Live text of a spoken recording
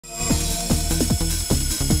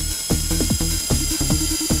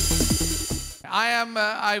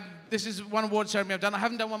This is one award ceremony I've done. I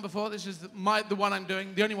haven't done one before. This is the one I'm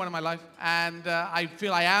doing, the only one in my life. And I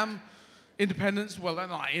feel I am independence. Well, I'm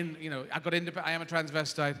not in, you know, I am a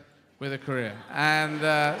transvestite with a career.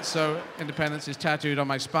 And so independence is tattooed on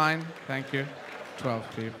my spine. Thank you.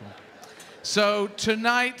 12 people. So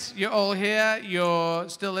tonight, you're all here. You're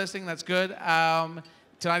still listening. That's good.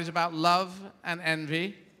 Tonight is about love and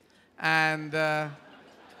envy. And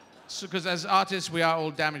because as artists, we are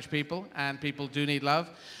all damaged people, and people do need love.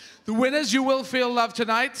 The winners, you will feel love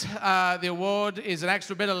tonight. The award is an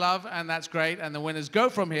extra bit of love, and that's great. And the winners go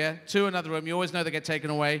from here to another room. You always know they get taken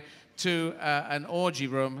away to an orgy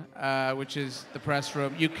room, which is the press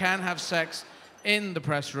room. You can have sex in the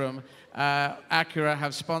press room. Acura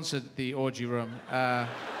have sponsored the orgy room.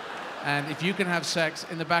 And if you can have sex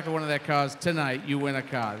in the back of one of their cars tonight, you win a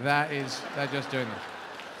car. They're just doing that.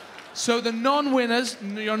 So the non-winners,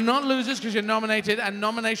 you're not losers because you're nominated, and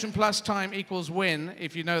nomination plus time equals win.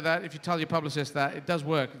 If you know that, if you tell your publicist that, it does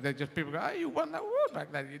work. People go, oh, you won that award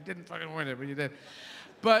back then. You didn't fucking win it, but you did.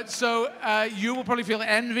 But so you will probably feel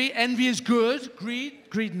envy. Envy is good.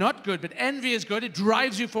 Greed not good, but envy is good. It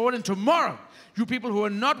drives you forward, and tomorrow, you people who are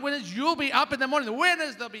not winners, you'll be up in the morning. The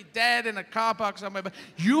winners, they'll be dead in a car park somewhere, but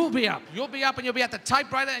you'll be up. You'll be up, and you'll be at the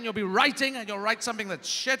typewriter, and you'll be writing, and you'll write something that's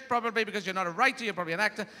shit, probably, because you're not a writer, you're probably an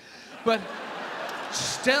actor. But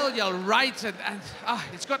still, you'll write, and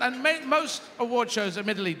it's got, and most award shows,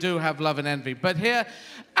 admittedly, do have love and envy. But here,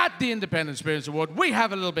 at the Independent Spirits Award, we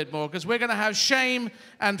have a little bit more, because we're going to have shame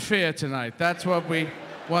and fear tonight. That's what we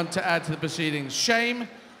want to add to the proceedings. Shame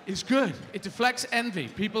is good. It deflects envy.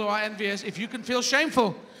 People who are envious, if you can feel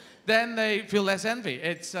shameful, then they feel less envy.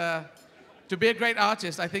 It's, to be a great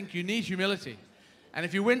artist, I think you need humility. And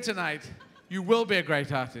if you win tonight, you will be a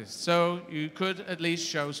great artist. So you could at least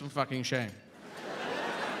show some fucking shame.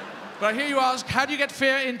 But here you ask, how do you get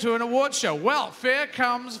fear into an award show? Well, fear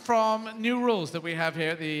comes from new rules that we have here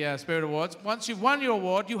at the Spirit Awards. Once you've won your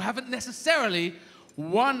award, you haven't necessarily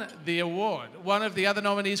won the award. One of the other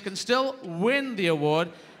nominees can still win the award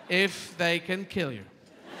if they can kill you.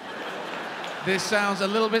 This sounds a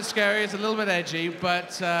little bit scary, it's a little bit edgy,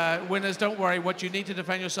 but winners, don't worry. What you need to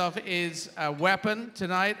defend yourself is a weapon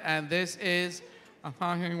tonight, and this is a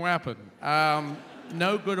fucking weapon.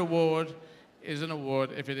 No good award is an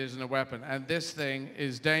award if it isn't a weapon, and this thing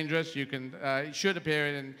is dangerous. You can, it should appear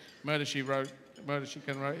in Murder, She Wrote, Murder, She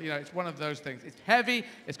Can Write. You know, it's one of those things. It's heavy,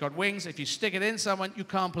 it's got wings. If you stick it in someone, you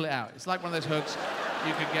can't pull it out. It's like one of those hooks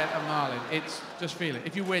you could get a marlin. It's, just feel it.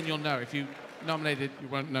 If you win, you'll know. If you nominated, you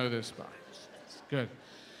won't know this, but it's good.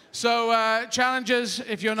 So, challengers,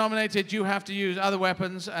 if you're nominated, you have to use other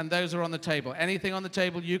weapons, and those are on the table. Anything on the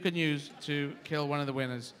table you can use to kill one of the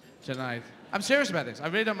winners tonight. I'm serious about this. I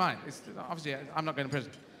really don't mind. Obviously, I'm not going to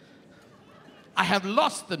prison. I have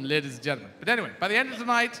lost them, ladies and gentlemen. But anyway, by the end of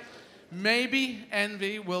tonight, maybe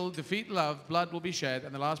envy will defeat love, blood will be shed,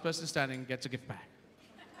 and the last person standing gets a gift bag.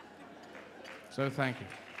 So thank you.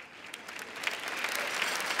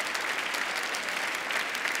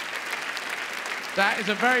 That is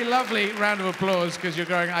a very lovely round of applause, because you're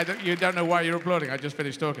going, you don't know why you're applauding. I just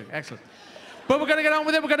finished talking. Excellent. But we're going to get on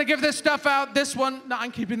with it. We're going to give this stuff out. This one, no,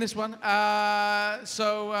 I'm keeping this one.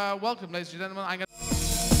 Welcome, ladies and gentlemen.